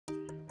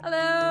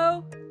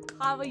Hello,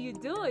 how are you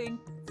doing?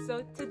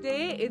 So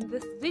today in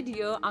this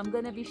video I'm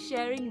gonna be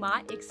sharing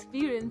my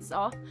experience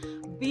of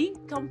being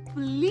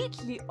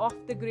completely off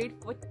the grid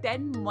for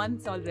 10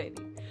 months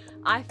already.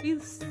 I feel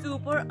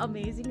super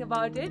amazing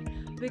about it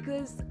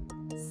because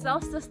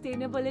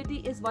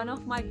self-sustainability is one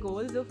of my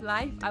goals of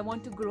life. I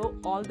want to grow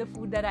all the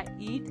food that I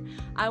eat.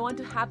 I want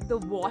to have the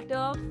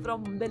water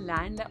from the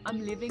land that I'm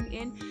living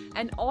in,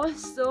 and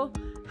also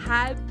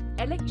have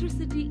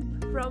electricity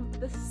from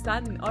the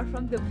sun or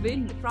from the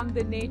wind, from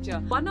the nature.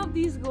 One of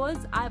these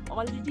goals I've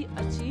already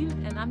achieved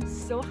and I'm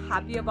so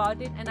happy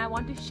about it, and I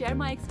want to share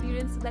my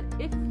experience so that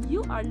if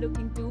you are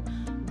looking to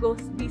go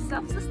be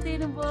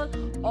self-sustainable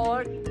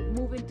or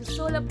move into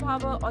solar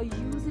power or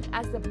use it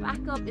as a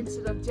backup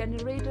instead of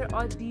generator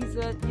or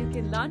diesel, you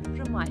can learn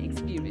from my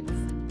experience.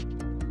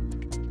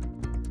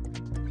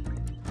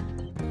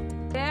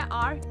 There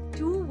are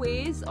two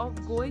ways of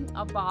going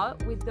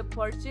about with the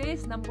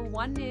purchase. Number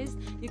one is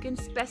you can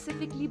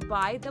specifically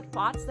buy the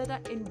parts that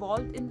are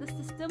involved in the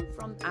system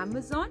from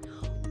Amazon,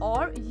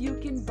 or you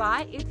can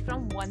buy it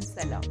from one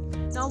seller.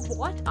 Now,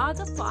 what are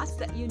the parts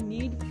that you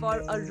need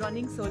for a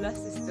running solar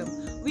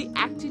system? We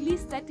actually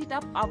set it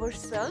up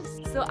ourselves,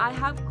 so I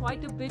have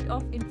quite a bit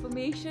of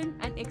information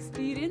and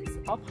experience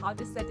of how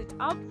to set it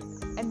up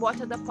and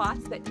what are the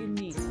parts that you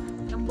need.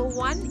 Number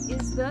one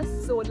is the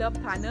solar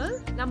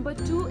panel. Number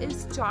two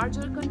is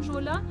charger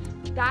controller.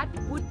 That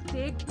would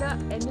take the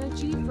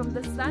energy from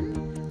the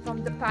sun,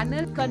 from the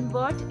panel,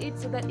 convert it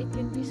so that it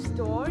can be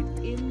stored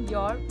in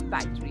your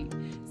battery.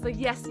 So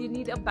yes, you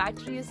need a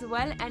battery as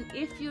well, and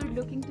if you're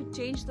looking to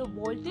change the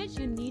voltage,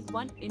 you need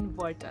one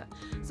inverter.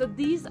 So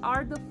these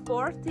are the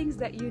four things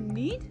that you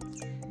need.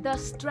 The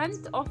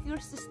strength of your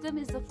system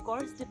is of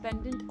course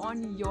dependent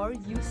on your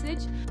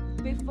usage.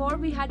 Before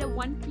we had a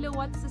 1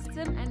 kilowatt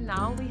system, and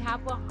now we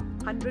have a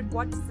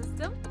 100-watt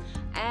system.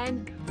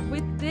 And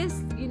with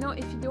this, you know,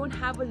 if you don't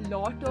have a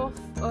lot of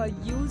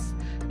use,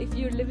 if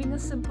you're living a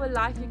simple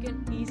life, you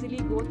can easily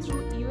go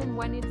through. Even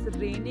when it's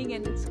raining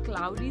and it's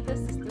cloudy, the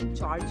system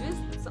charges.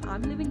 So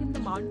I'm living in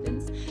the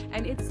mountains,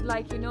 and it's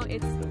like, you know,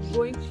 it's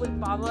going full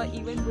power.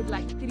 Even with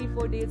like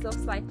 3-4 days of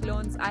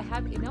cyclones, I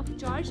have enough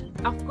charge.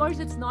 Of course,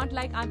 it's not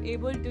like I'm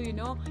able to, you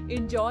know,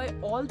 enjoy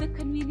all the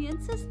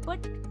conveniences,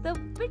 but the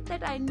bit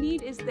that I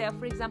need is there.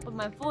 For example,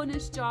 my phone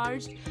is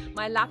charged,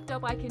 my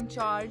laptop I can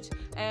charge,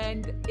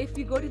 and if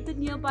you go to the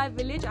nearby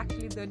village,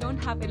 actually they don't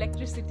have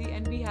electricity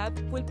and we have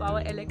full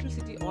power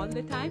electricity all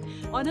the time.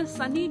 On a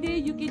sunny day,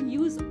 you can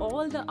use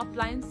all the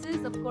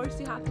appliances. Of course,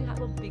 you have to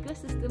have a bigger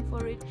system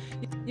for it.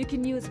 You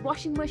can use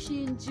washing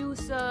machine,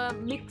 juicer,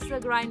 mixer,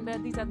 grinder.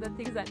 These are the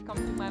things that come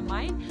to my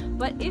mind.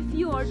 But if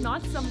you are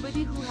not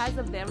somebody who has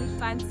a very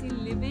fancy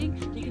living,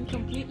 you can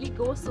completely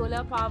go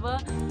solar power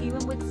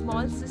even with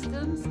small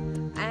systems.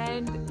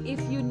 And if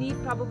you need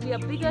probably a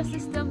bigger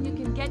system, you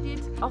can get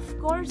it. Of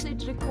course,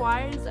 it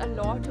requires a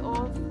lot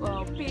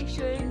of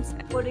patience.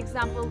 For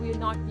example, we are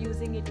not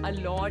using it a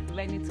lot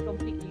when it's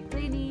completely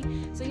rainy,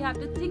 so you have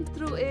to think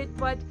through it.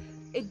 But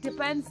it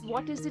depends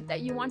what is it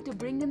that you want to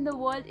bring in the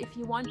world. If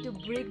you want to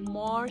bring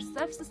more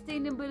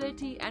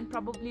self-sustainability and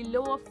probably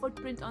lower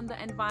footprint on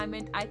the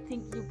environment, I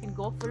think you can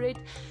go for it.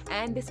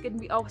 And this can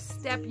be a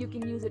step. You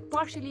can use it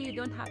partially, you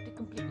don't have to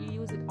completely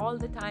use it all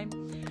the time.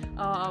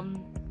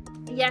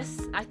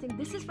 Yes, I think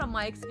this is from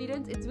my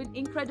experience. It's been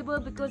incredible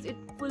because it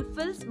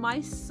fulfills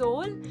my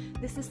soul.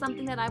 This is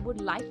something that I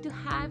would like to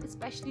have,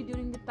 especially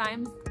during the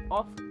times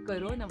of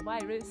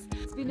coronavirus.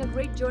 It's been a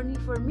great journey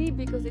for me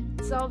because it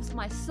serves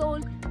my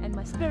soul and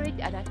my spirit.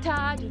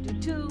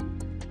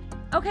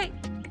 Okay,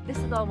 this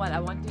is all what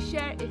I want to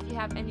share. If you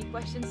have any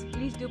questions,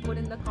 please do put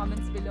in the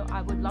comments below.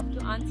 I would love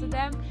to answer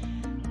them.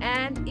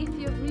 And if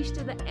you've reached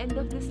to the end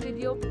of this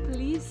video,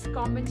 please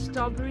comment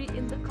strawberry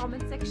in the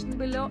comment section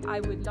below. I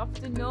would love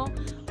to know.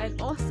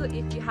 And also,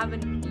 if you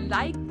haven't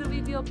liked the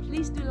video,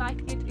 please do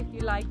like it if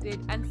you liked it,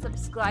 and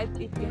subscribe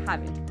if you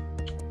haven't.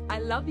 I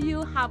love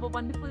you. Have a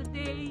wonderful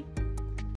day.